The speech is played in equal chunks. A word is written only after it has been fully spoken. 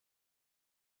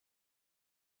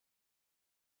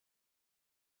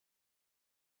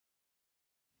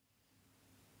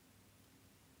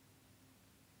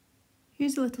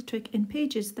Here's a little trick in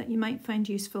Pages that you might find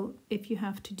useful if you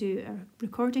have to do a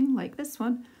recording like this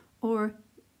one or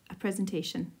a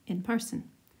presentation in person.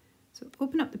 So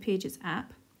open up the Pages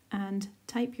app and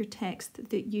type your text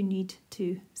that you need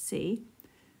to say,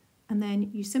 and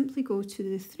then you simply go to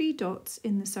the three dots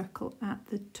in the circle at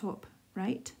the top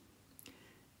right,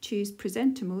 choose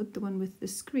Presenter Mode, the one with the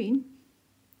screen,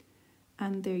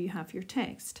 and there you have your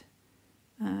text.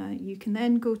 You can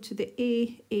then go to the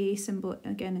A symbol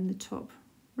again in the top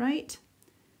right,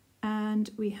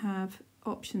 and we have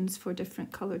options for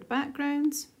different coloured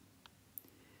backgrounds,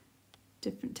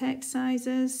 different text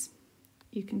sizes.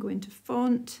 You can go into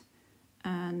font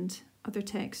and other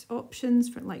text options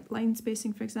for like line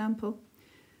spacing, for example.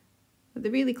 But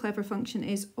the really clever function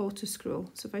is auto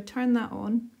scroll. So if I turn that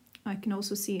on, I can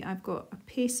also see I've got a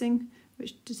pacing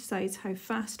which decides how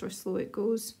fast or slow it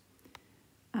goes,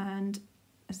 and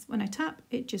when I tap,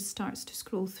 it just starts to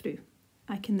scroll through.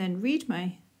 I can then read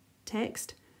my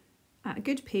text at a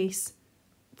good pace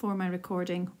for my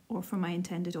recording or for my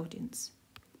intended audience.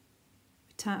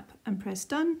 Tap and press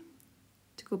done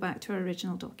to go back to our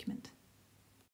original document.